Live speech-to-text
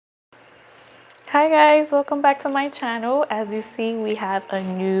Hi guys, welcome back to my channel. As you see, we have a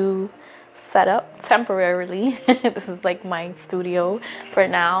new setup temporarily. This is like my studio for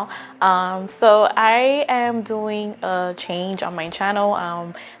now. So I am doing a change on my channel.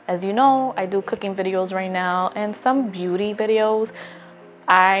 As you know, I do cooking videos right now and some beauty videos.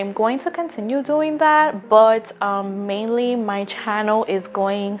 I'm going to continue doing that, but mainly my channel is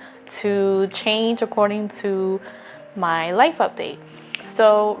going to change according to my life update.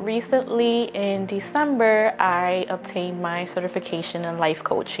 So recently in December, I obtained my certification in life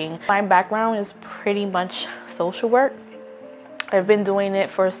coaching. My background is pretty much social work. I've been doing it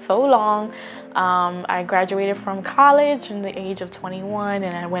for so long. I graduated from college in the age of 21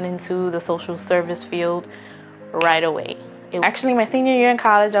 and I went into the social service field right away. Actually, my senior year in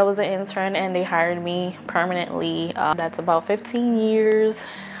college, I was an intern and they hired me permanently. That's about 15 years.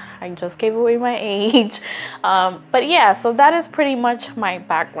 I just gave away my age. But yeah, so that is pretty much my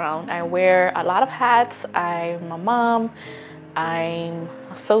background. I wear a lot of hats. I'm a mom. I'm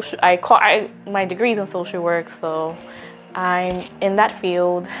social. My degree's in social work, so I'm in that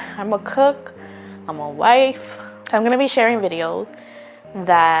field. I'm a cook. I'm a wife. I'm gonna be sharing videos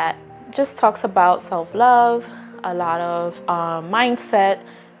that just talks about self-love, a lot of mindset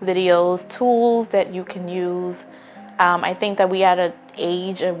videos, tools that you can use. I think that we at an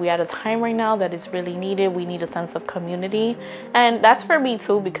age and we at a time right now that is really needed. We need a sense of community, and that's for me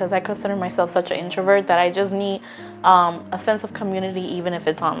too, because I consider myself such an introvert that I just need a sense of community, even if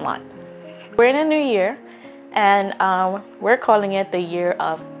it's online. We're in a new year, and we're calling it the year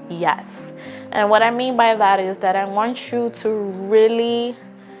of yes. And what I mean by that is that I want you to really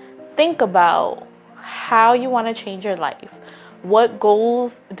think about how you want to change your life. What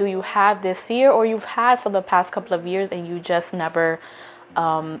goals do you have this year, or you've had for the past couple of years and you just never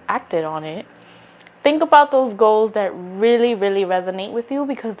acted on it? Think about those goals that really resonate with you,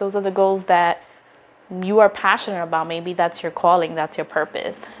 because those are the goals that you are passionate about. Maybe that's your calling, that's your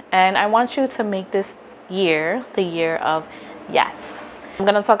purpose. And I want you to make this year the year of yes. I'm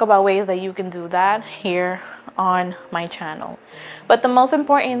going to talk about ways that you can do that here on my channel. But the most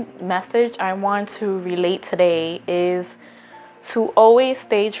important message I want to relate today is to always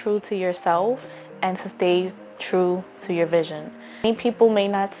stay true to yourself and to stay true to your vision. Many people may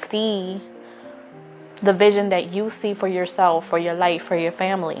not see the vision that you see for yourself, for your life, for your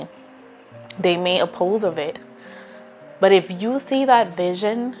family. They may oppose of it. But if you see that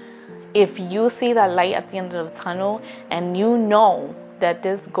vision, if you see that light at the end of the tunnel, and you know that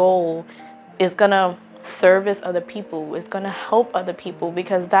this goal is gonna service other people, is gonna help other people,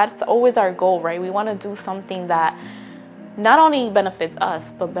 because that's always our goal, right? We want to do something that not only benefits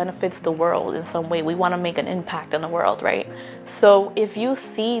us, but benefits the world in some way. We want to make an impact in the world, right? So if you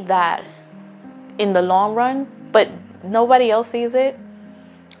see that in the long run, but nobody else sees it,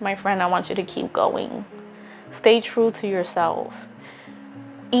 my friend, I want you to keep going. Stay true to yourself.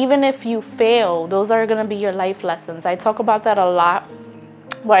 Even if you fail, those are going to be your life lessons. I talk about that a lot.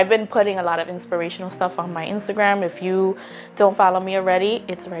 Well, I've been putting a lot of inspirational stuff on my Instagram. If you don't follow me already,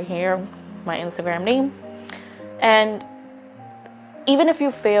 it's right here, my Instagram name. And even if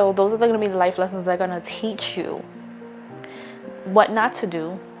you fail, those are going to be the life lessons that are going to teach you what not to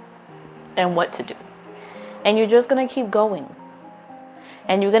do and what to do. And you're just going to keep going.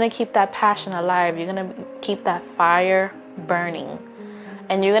 And you're going to keep that passion alive. You're going to keep that fire burning.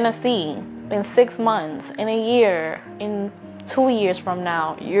 And you're going to see in 6 months, in a year, in 2 years from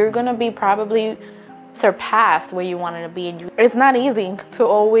now, you're going to be probably surpassed where you wanted to be. And it's not easy to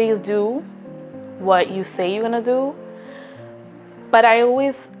always do what you say you're going to do. But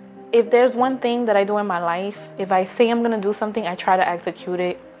if there's one thing that I do in my life, if I say I'm going to do something, I try to execute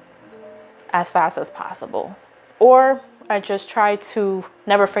it as fast as possible. Or I just try to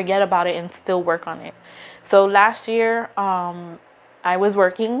never forget about it and still work on it. So last year, I was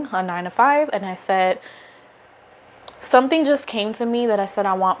working a 9 to 5, and I said, something just came to me that I said,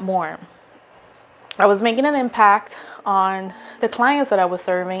 I want more. I was making an impact on the clients that I was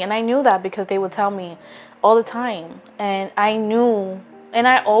serving, and I knew that because they would tell me all the time. And I knew, and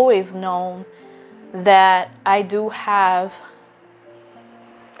I always known, that I do have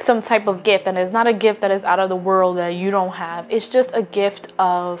some type of gift, and it's not a gift that is out of the world that you don't have. It's just a gift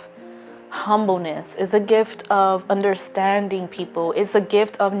of humbleness. It's a gift of understanding people. It's a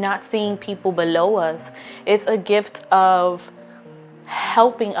gift of not seeing people below us. It's a gift of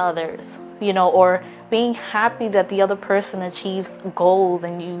helping others, you know, or being happy that the other person achieves goals,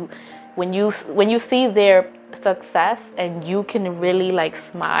 and when you see their success, and you can really like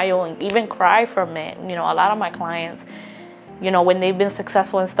smile and even cry from it. You know, a lot of my clients, you know, when they've been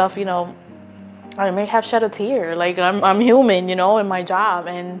successful and stuff, you know, I may have shed a tear. Like I'm human, you know, in my job,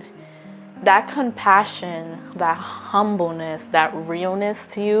 and that compassion, that humbleness, that realness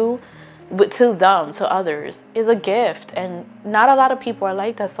to you, but to them, to others, is a gift. And not a lot of people are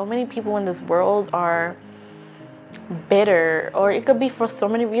like that. So many people in this world are bitter, or it could be for so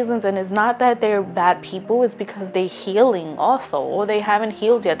many reasons, and it's not that they're bad people, it's because they're healing also, or they haven't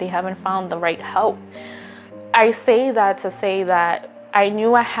healed yet, they haven't found the right help. I say that to say that I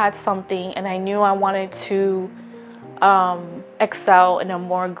knew I had something, and I knew I wanted to excel in a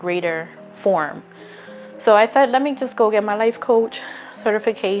more greater form. So I said, let me just go get my life coach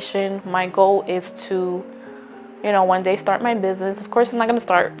certification. My goal is to, you know, one day start my business. Of course, I'm not going to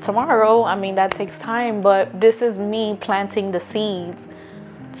start tomorrow. I mean, that takes time, but this is me planting the seeds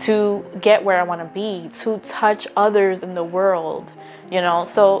to get where I want to be, to touch others in the world, you know.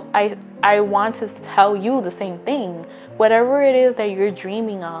 So I want to tell you the same thing. Whatever it is that you're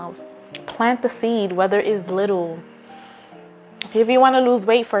dreaming of, plant the seed, whether it's little. If you want to lose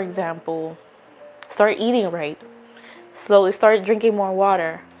weight, for example, start eating right. Slowly start drinking more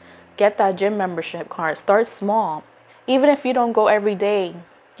water. Get that gym membership card. Start small. Even if you don't go every day,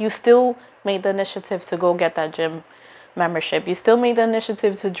 you still made the initiative to go get that gym membership. You still made the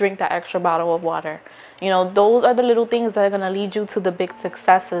initiative to drink that extra bottle of water. You know, those are the little things that are going to lead you to the big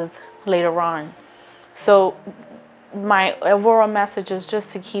successes later on. So my overall message is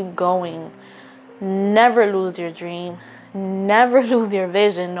just to keep going. Never lose your dream. Never lose your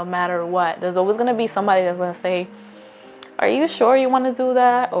vision, no matter what. There's always going to be somebody that's going to say, are you sure you want to do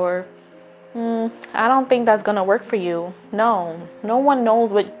that? Or, I don't think that's going to work for you. No one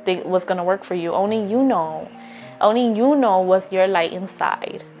knows what's going to work for you. Only you know. Only you know what's your light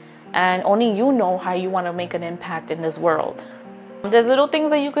inside. And only you know how you want to make an impact in this world. There's little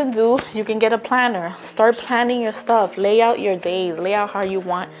things that you can do. You can get a planner. Start planning your stuff. Lay out your days. Lay out how you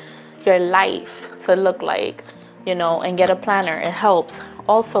want your life to look like, you know, and get a planner. It helps.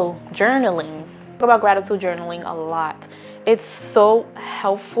 Also, journaling. Talk about gratitude journaling a lot. It's so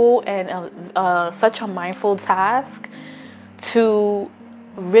helpful and such a mindful task to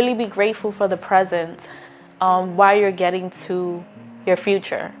really be grateful for the present while you're getting to your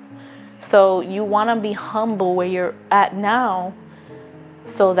future. So you want to be humble where you're at now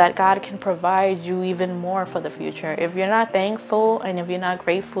so that God can provide you even more for the future. If you're not thankful and if you're not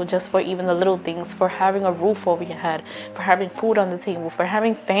grateful just for even the little things, for having a roof over your head, for having food on the table, for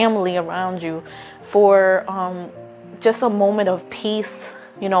having family around you, for just a moment of peace.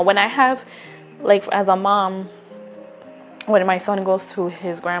 You know, when I have, like, as a mom, when my son goes to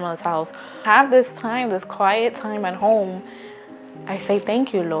his grandma's house, have this time, this quiet time at home, I say,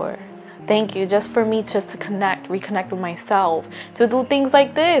 thank you, Lord. Thank you just for me just to reconnect with myself, to do things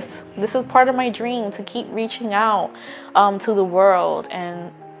like this. This is part of my dream, to keep reaching out to the world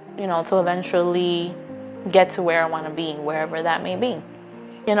and, you know, to eventually get to where I want to be, wherever that may be.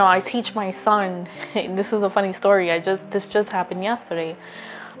 You know, I teach my son, this is a funny story, this just happened yesterday.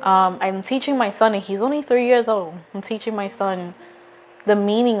 I'm teaching my son, and he's only 3 years old. I'm teaching my son the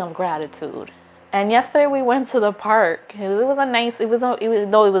meaning of gratitude. And yesterday we went to the park. It was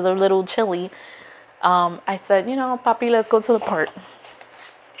though it was a little chilly. I said, you know, Papi, let's go to the park.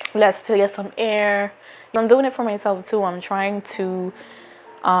 Let's get some air. I'm doing it for myself too. I'm trying to,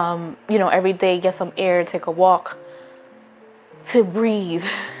 you know, every day get some air, take a walk, to breathe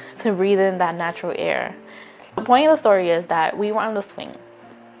in that natural air. The point of the story is that we were on the swing.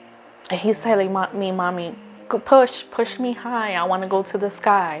 And he's telling me, Mommy, push me high. I want to go to the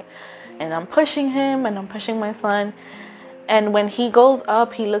sky. And I'm pushing him and I'm pushing my son. And when he goes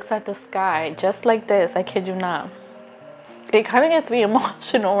up, he looks at the sky just like this. I kid you not. It kind of gets me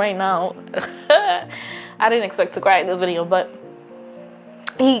emotional right now. I didn't expect to cry in this video, but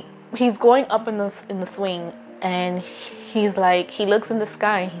he's going up in the swing, and he's like, he looks in the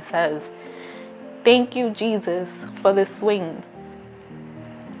sky and he says, thank you, Jesus, for this swing.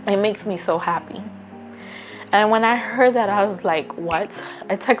 It makes me so happy. And when I heard that, I was like, what?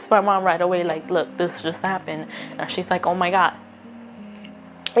 I text my mom right away, like, look, this just happened. And she's like, oh my God.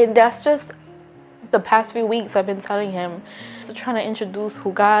 And that's just the past few weeks I've been telling him, just trying to introduce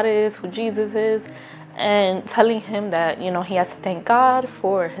who God is, who Jesus is, and telling him that, you know, he has to thank God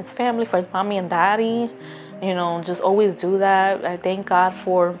for his family, for his mommy and daddy. You know, just always do that. I thank God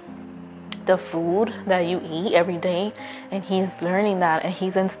for the food that you eat every day, and he's learning that and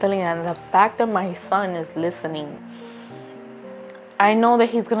he's instilling that. And the fact that my son is listening, I know that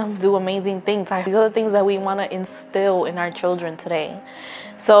he's gonna do amazing things. These are the things that we want to instill in our children today,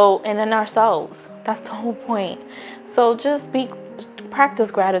 so, and in ourselves. That's the whole point. So just practice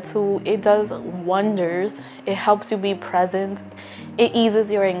gratitude. It does wonders. It helps you be present. It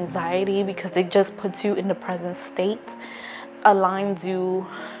eases your anxiety because it just puts you in the present state, aligns you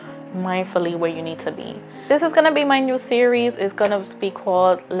mindfully where you need to be. This is gonna be my new series. It's gonna be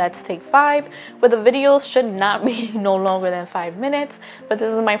called Let's Take 5, where the videos should not be no longer than 5 minutes. But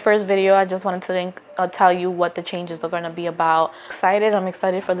this is my first video. I just wanted to tell you what the changes are gonna be about. I'm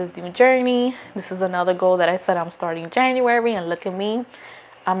excited for this new journey. This is another goal that I said I'm starting January, and look at me.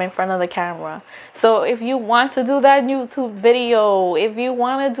 I'm in front of the camera. So if you want to do that YouTube video, if you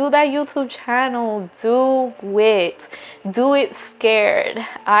want to do that YouTube channel, do it. Do it scared.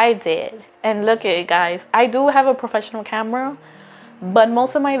 I did. And look at it, guys. I do have a professional camera, but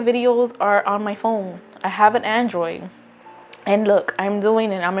most of my videos are on my phone. I have an Android. And look, I'm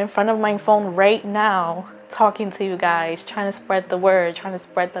doing it. I'm in front of my phone right now, talking to you guys, trying to spread the word, trying to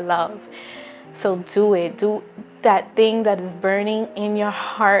spread the love. So do it. Do that thing that is burning in your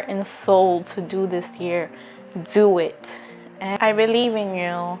heart and soul to do this year. Do it. And I believe in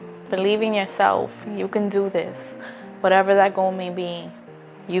you. Believe in yourself. You can do this. Whatever that goal may be,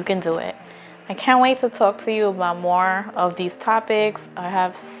 you can do it. I can't wait to talk to you about more of these topics. I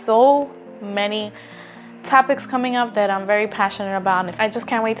have so many topics coming up that I'm very passionate about, and I just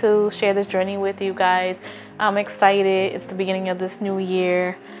can't wait to share this journey with you guys. I'm excited. It's the beginning of this new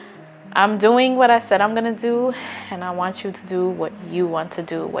year. I'm doing what I said I'm gonna do, and I want you to do what you want to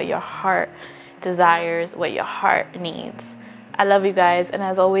do, what your heart desires, what your heart needs. I love you guys, and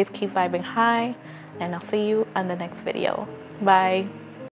as always, keep vibing high, and I'll see you on the next video. Bye.